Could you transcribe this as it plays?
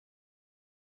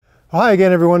Hi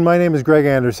again everyone, my name is Greg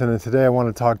Anderson and today I want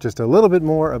to talk just a little bit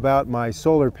more about my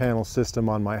solar panel system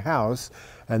on my house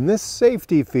and this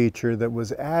safety feature that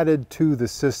was added to the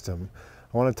system.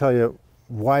 I want to tell you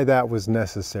why that was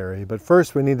necessary, but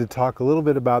first we need to talk a little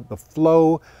bit about the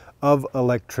flow of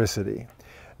electricity.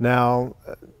 Now,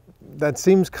 that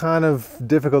seems kind of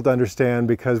difficult to understand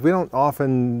because we don't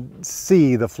often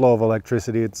see the flow of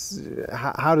electricity. It's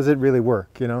how does it really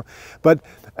work, you know? But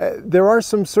there are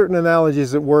some certain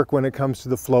analogies that work when it comes to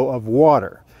the flow of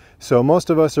water. So most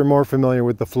of us are more familiar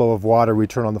with the flow of water. We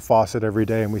turn on the faucet every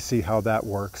day and we see how that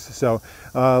works. So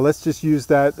let's just use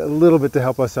that a little bit to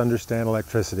help us understand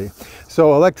electricity.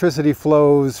 So electricity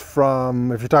flows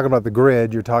from, if you're talking about the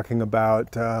grid, you're talking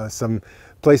about some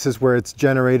places where it's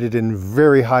generated in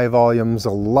very high volumes,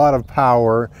 a lot of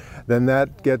power, then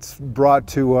that gets brought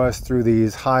to us through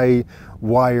these high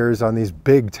wires on these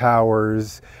big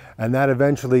towers, and that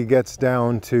eventually gets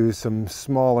down to some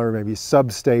smaller, maybe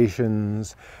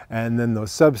substations, and then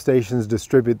those substations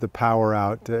distribute the power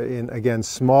out in, again,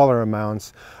 smaller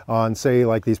amounts on, say,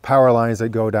 like these power lines that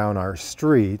go down our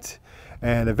street.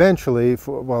 And eventually,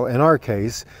 well, in our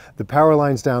case, the power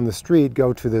lines down the street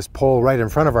go to this pole right in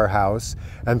front of our house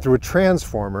and through a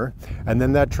transformer, and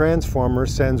then that transformer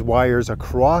sends wires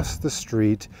across the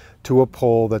street to a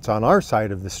pole that's on our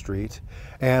side of the street.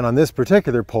 And on this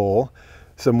particular pole,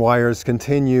 some wires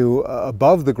continue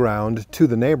above the ground to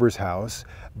the neighbor's house,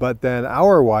 but then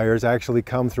our wires actually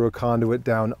come through a conduit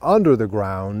down under the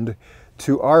ground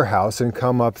to our house and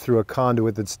come up through a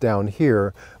conduit that's down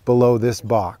here below this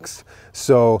box.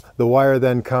 So the wire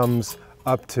then comes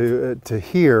up to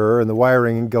here, and the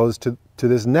wiring goes to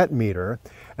this net meter,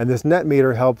 and this net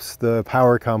meter helps the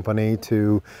power company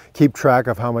to keep track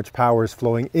of how much power is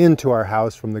flowing into our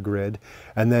house from the grid.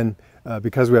 And then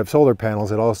because we have solar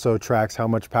panels, it also tracks how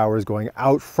much power is going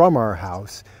out from our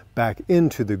house back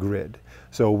into the grid.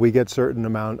 So we get a certain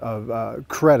amount of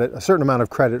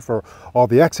credit for all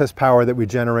the excess power that we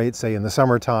generate, say in the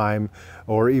summertime,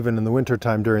 or even in the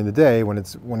wintertime during the day when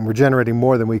we're generating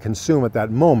more than we consume at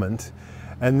that moment.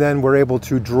 And then we're able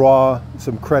to draw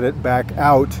some credit back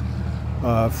out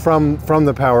from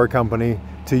the power company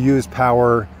to use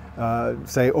power,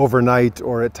 say overnight,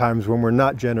 or at times when we're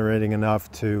not generating enough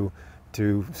to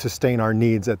sustain our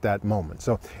needs at that moment.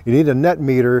 So you need a net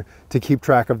meter to keep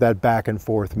track of that back and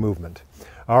forth movement.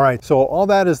 All right, so all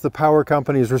that is the power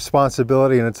company's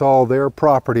responsibility, and it's all their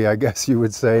property, I guess you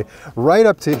would say, right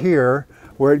up to here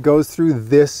where it goes through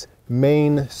this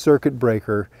main circuit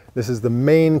breaker. This is the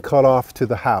main cutoff to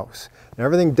the house. And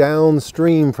everything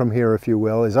downstream from here, if you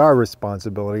will, is our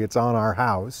responsibility. It's on our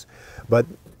house. But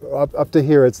up to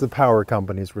here, it's the power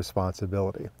company's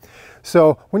responsibility.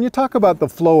 So when you talk about the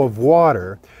flow of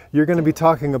water, you're going to be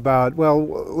talking about, well,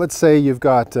 let's say you've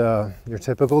got your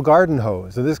typical garden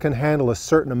hose. So this can handle a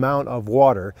certain amount of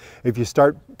water. If you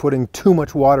start putting too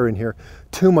much water in here,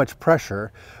 too much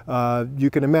pressure, you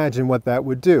can imagine what that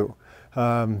would do.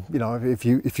 You know, if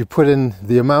you put in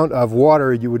the amount of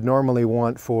water you would normally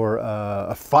want for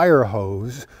a fire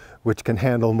hose, which can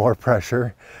handle more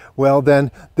pressure, well then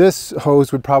this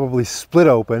hose would probably split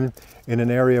open in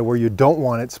an area where you don't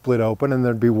want it split open, and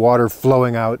there'd be water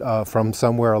flowing out from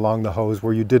somewhere along the hose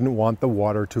where you didn't want the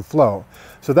water to flow.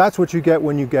 So that's what you get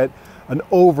when you get an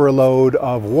overload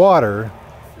of water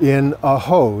in a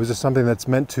hose, something that's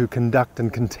meant to conduct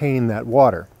and contain that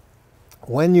water.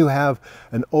 When you have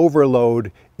an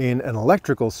overload in an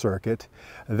electrical circuit,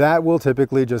 that will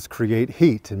typically just create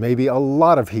heat, and maybe a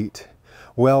lot of heat.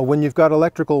 Well, when you've got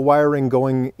electrical wiring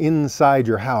going inside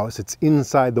your house, it's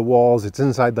inside the walls, it's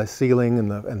inside the ceiling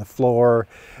and the floor,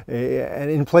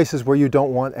 and in places where you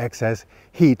don't want excess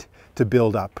heat to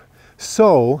build up.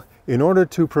 So, in order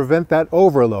to prevent that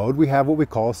overload, we have what we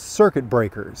call circuit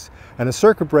breakers. And a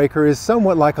circuit breaker is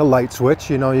somewhat like a light switch.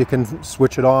 You know, you can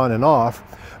switch it on and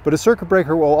off, but a circuit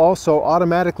breaker will also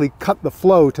automatically cut the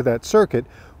flow to that circuit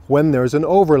when there's an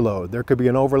overload. There could be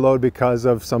an overload because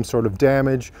of some sort of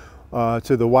damage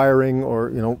to the wiring,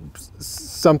 or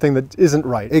something that isn't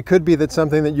right. It could be that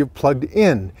something that you've plugged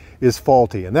in is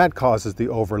faulty, and that causes the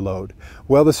overload.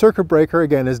 Well, the circuit breaker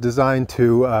again is designed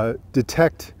to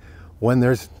detect when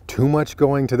there's too much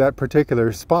going to that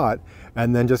particular spot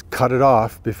and then just cut it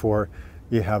off before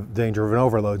you have danger of an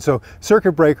overload. So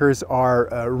circuit breakers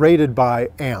are rated by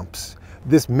amps.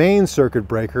 This main circuit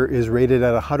breaker is rated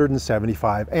at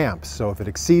 175 amps. So if it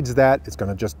exceeds that, it's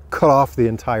going to just cut off the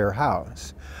entire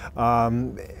house.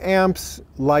 Amps,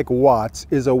 like watts,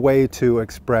 is a way to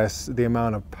express the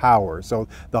amount of power. So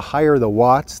the higher the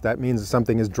watts, that means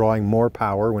something is drawing more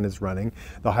power when it's running.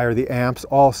 The higher the amps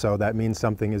also, that means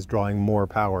something is drawing more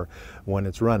power when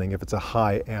it's running, if it's a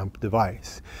high amp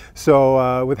device.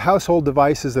 So with household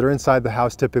devices that are inside the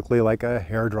house, typically like a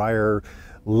hairdryer,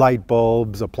 light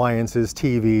bulbs, appliances,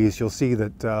 TVs, you'll see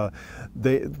that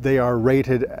they are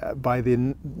rated by the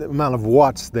amount of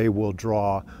watts they will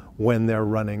draw when they're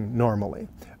running normally.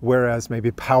 Whereas maybe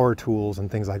power tools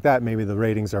and things like that, maybe the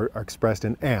ratings are expressed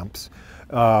in amps.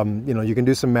 You know, you can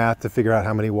do some math to figure out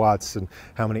how many watts and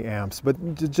how many amps, but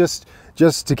just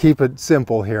to keep it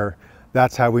simple here,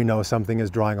 that's how we know something is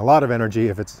drawing a lot of energy,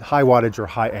 if it's high wattage or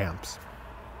high amps.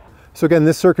 So again,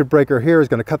 this circuit breaker here is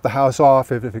going to cut the house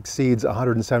off if it exceeds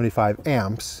 175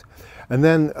 amps. And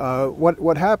then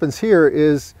what happens here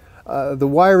is the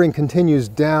wiring continues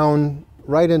down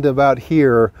right into about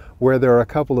here, where there are a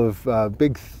couple of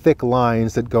big thick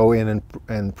lines that go in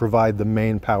and provide the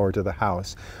main power to the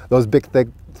house. Those big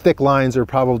thick lines are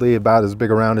probably about as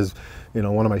big around as, you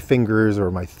know, one of my fingers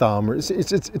or my thumb. Or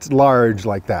it's large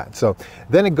like that. So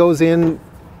then it goes into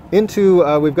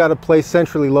we've got a place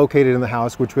centrally located in the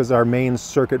house, which was our main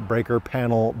circuit breaker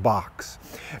panel box.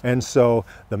 And so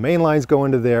the main lines go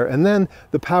into there, and then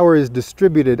the power is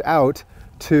distributed out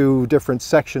to different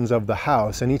sections of the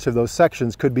house, and each of those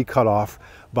sections could be cut off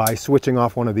by switching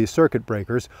off one of these circuit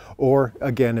breakers, or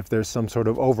again, if there's some sort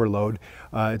of overload,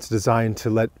 it's designed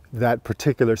to let that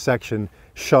particular section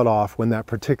shut off when that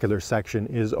particular section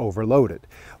is overloaded.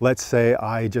 Let's say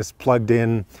I just plugged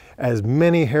in as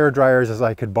many hair dryers as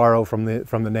I could borrow from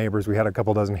the neighbors. We had a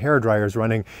couple dozen hair dryers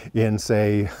running in,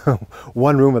 say,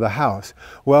 one room of the house.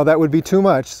 Well, that would be too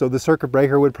much, so the circuit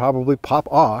breaker would probably pop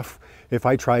off if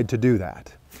I tried to do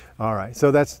that. All right,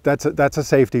 so that's a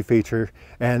safety feature,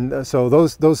 and so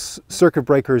those circuit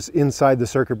breakers inside the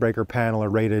circuit breaker panel are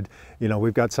rated. You know,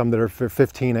 we've got some that are for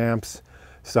 15 amps,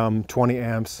 some 20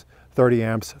 amps, 30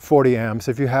 amps, 40 amps.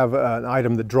 If you have an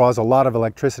item that draws a lot of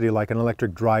electricity, like an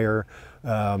electric dryer,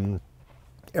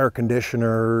 air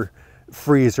conditioner,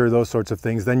 freezer, those sorts of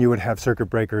things, then you would have circuit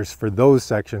breakers for those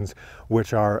sections,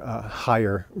 which are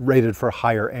higher, rated for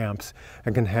higher amps,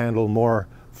 and can handle more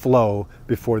flow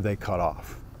before they cut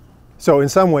off. So in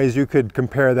some ways you could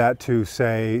compare that to,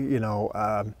 say, you know,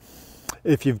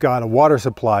 if you've got a water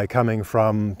supply coming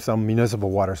from some municipal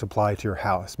water supply to your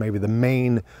house. Maybe the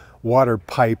main water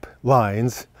pipe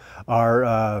lines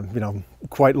are you know,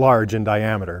 quite large in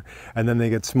diameter, and then they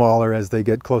get smaller as they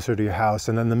get closer to your house,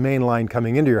 and then the main line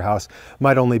coming into your house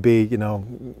might only be, you know,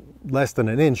 less than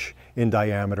an inch in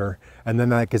diameter, and then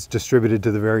that gets distributed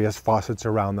to the various faucets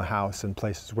around the house and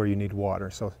places where you need water.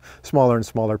 So smaller and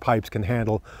smaller pipes can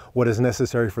handle what is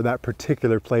necessary for that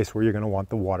particular place where you're going to want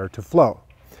the water to flow.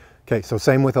 Okay, so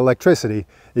same with electricity.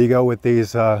 You go with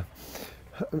these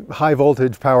high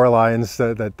voltage power lines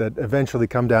that eventually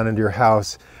come down into your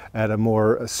house at a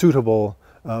more suitable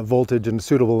voltage and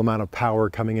suitable amount of power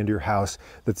coming into your house,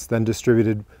 that's then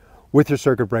distributed with your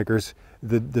circuit breakers,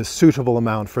 the suitable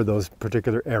amount for those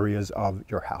particular areas of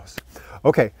your house.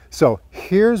 Okay, so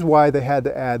here's why they had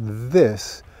to add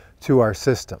this to our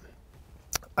system.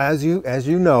 As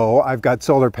you know, I've got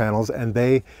solar panels, and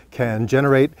they can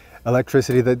generate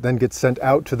electricity that then gets sent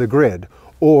out to the grid.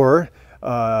 Or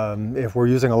if we're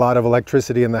using a lot of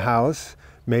electricity in the house,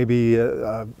 maybe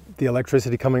the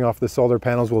electricity coming off the solar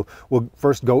panels will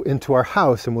first go into our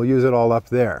house, and we'll use it all up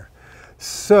there.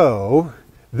 So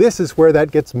this is where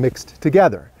that gets mixed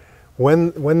together.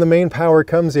 When the main power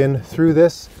comes in through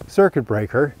this circuit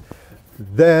breaker,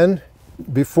 then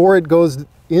before it goes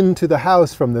into the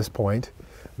house from this point,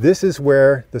 this is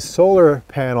where the solar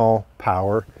panel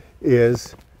power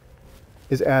is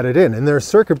added in. And there are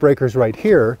circuit breakers right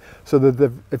here, so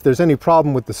that if there's any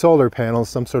problem with the solar panels,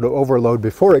 some sort of overload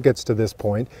before it gets to this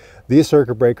point, these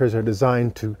circuit breakers are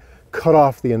designed to cut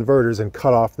off the inverters and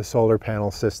cut off the solar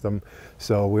panel system,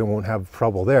 so we won't have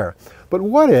trouble there. But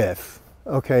what if,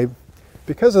 okay,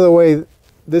 because of the way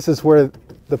this is where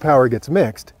the power gets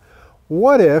mixed,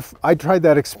 what if I tried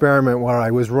that experiment where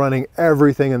I was running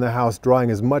everything in the house, drawing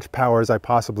as much power as I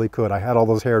possibly could? I had all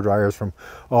those hair dryers from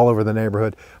all over the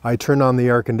neighborhood. I turned on the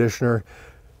air conditioner,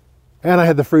 and I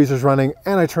had the freezers running,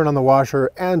 and I turned on the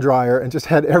washer and dryer, and just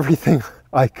had everything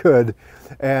I could.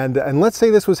 And let's say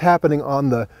this was happening on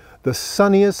the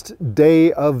sunniest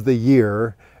day of the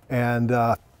year, and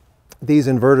these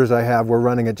inverters I have were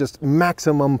running at just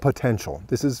maximum potential.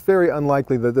 This is very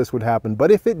unlikely that this would happen, but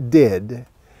if it did,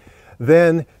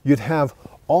 then you'd have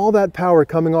all that power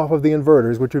coming off of the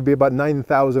inverters, which would be about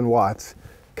 9,000 watts,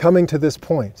 coming to this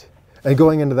point and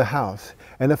going into the house.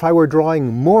 And if I were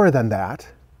drawing more than that,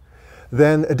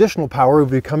 then additional power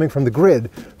would be coming from the grid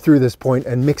through this point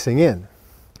and mixing in.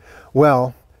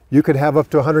 Well, you could have up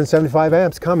to 175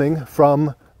 amps coming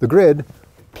from the grid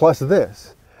plus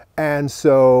this. And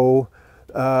so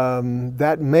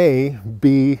that may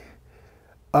be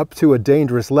up to a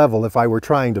dangerous level if I were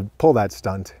trying to pull that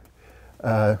stunt.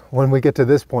 When we get to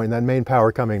this point, that main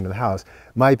power coming to the house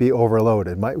might be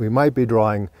overloaded. We might be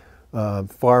drawing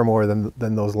far more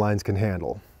than those lines can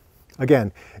handle.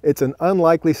 Again, it's an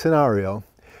unlikely scenario,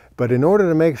 but in order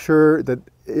to make sure that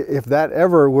if that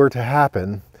ever were to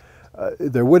happen,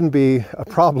 there wouldn't be a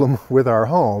problem with our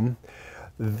home,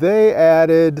 they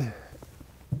added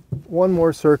one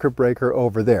more circuit breaker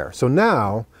over there. So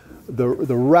now the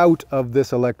route of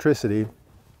this electricity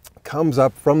comes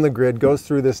up from the grid, goes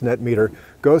through this net meter,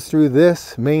 goes through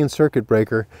this main circuit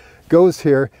breaker, goes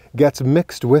here, gets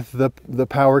mixed with the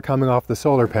power coming off the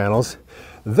solar panels.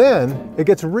 Then it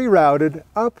gets rerouted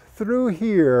up through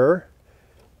here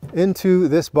into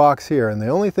this box here. And the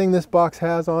only thing this box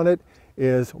has on it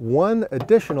is one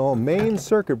additional main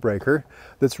circuit breaker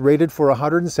that's rated for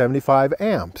 175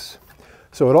 amps.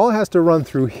 So it all has to run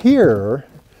through here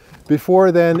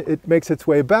before then it makes its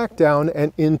way back down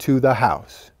and into the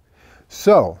house.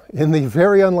 So in the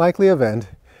very unlikely event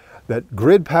that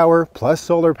grid power plus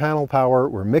solar panel power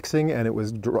were mixing and it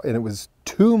was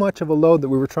too much of a load that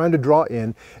we were trying to draw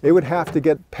in, it would have to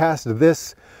get past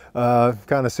this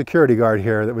kind of security guard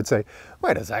here that would say,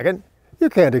 wait a second, you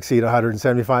can't exceed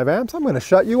 175 amps, I'm going to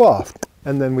shut you off.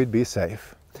 And then we'd be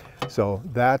safe. So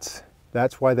that's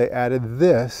why they added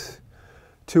this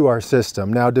to our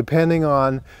system. Now, depending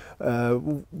on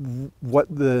well,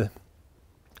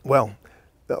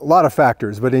 a lot of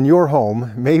factors, but in your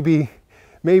home, maybe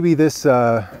this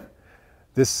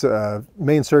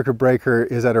main circuit breaker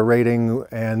is at a rating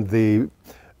and the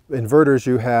inverters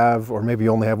you have, or maybe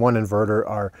you only have one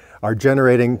inverter, are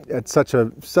generating at such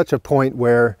a point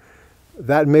where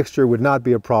that mixture would not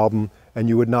be a problem and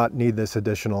you would not need this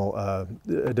additional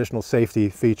safety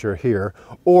feature here.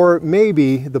 Or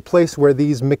maybe the place where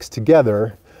these mix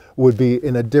together would be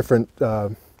in a different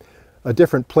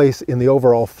place in the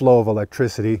overall flow of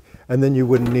electricity, and then you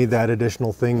wouldn't need that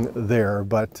additional thing there.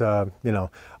 But you know,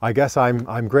 I guess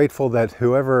I'm grateful that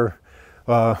whoever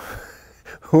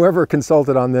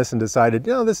consulted on this and decided,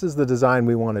 you know, this is the design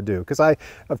we want to do. Because I,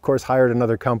 of course, hired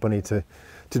another company to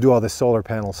do all this solar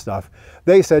panel stuff.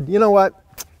 They said, you know what,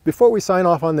 before we sign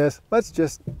off on this, let's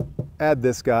just add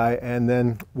this guy, and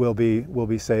then we'll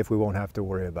be safe. We won't have to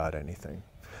worry about anything.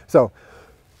 So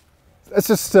that's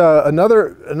just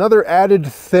another added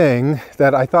thing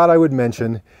that I thought I would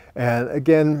mention. And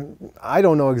again, I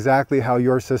don't know exactly how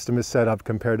your system is set up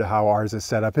compared to how ours is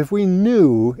set up. If we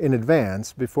knew in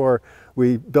advance, before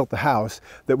we built the house,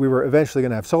 that we were eventually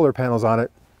going to have solar panels on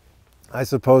it, I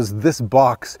suppose this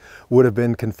box would have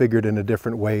been configured in a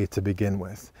different way to begin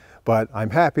with. But I'm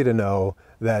happy to know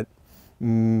that,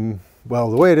 well,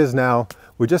 the way it is now,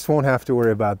 we just won't have to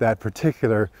worry about that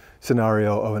particular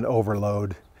scenario of an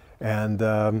overload. And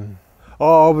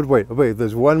oh, but wait,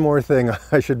 there's one more thing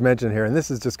I should mention here, and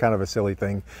this is just kind of a silly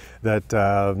thing that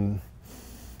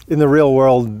in the real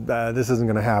world this isn't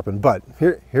going to happen, but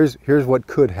here's what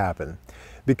could happen.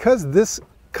 Because this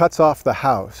cuts off the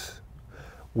house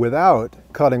without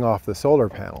cutting off the solar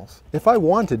panels, if I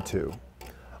wanted to,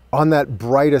 on that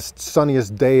brightest,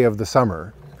 sunniest day of the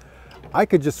summer, I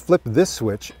could just flip this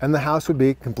switch and the house would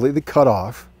be completely cut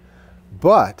off,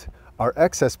 but our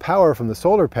excess power from the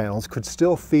solar panels could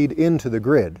still feed into the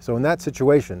grid. So in that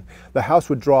situation, the house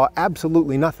would draw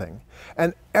absolutely nothing.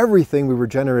 And everything we were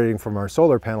generating from our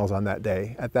solar panels on that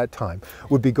day, at that time,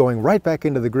 would be going right back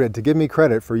into the grid to give me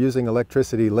credit for using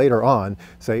electricity later on,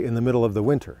 say in the middle of the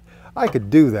winter. I could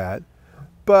do that,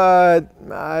 but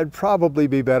I'd probably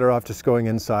be better off just going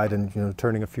inside and, you know,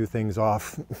 turning a few things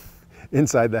off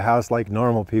inside the house like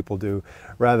normal people do,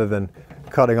 rather than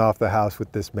cutting off the house with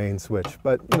this main switch.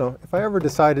 But, you know, if I ever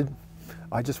decided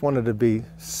I just wanted to be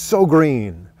so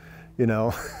green, you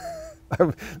know,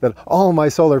 that all my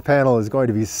solar panel is going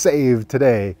to be saved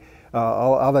today,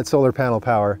 all that solar panel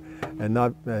power, and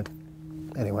not,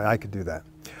 anyway, I could do that.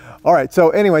 All right,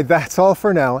 so anyway, that's all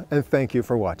for now, and thank you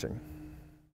for watching.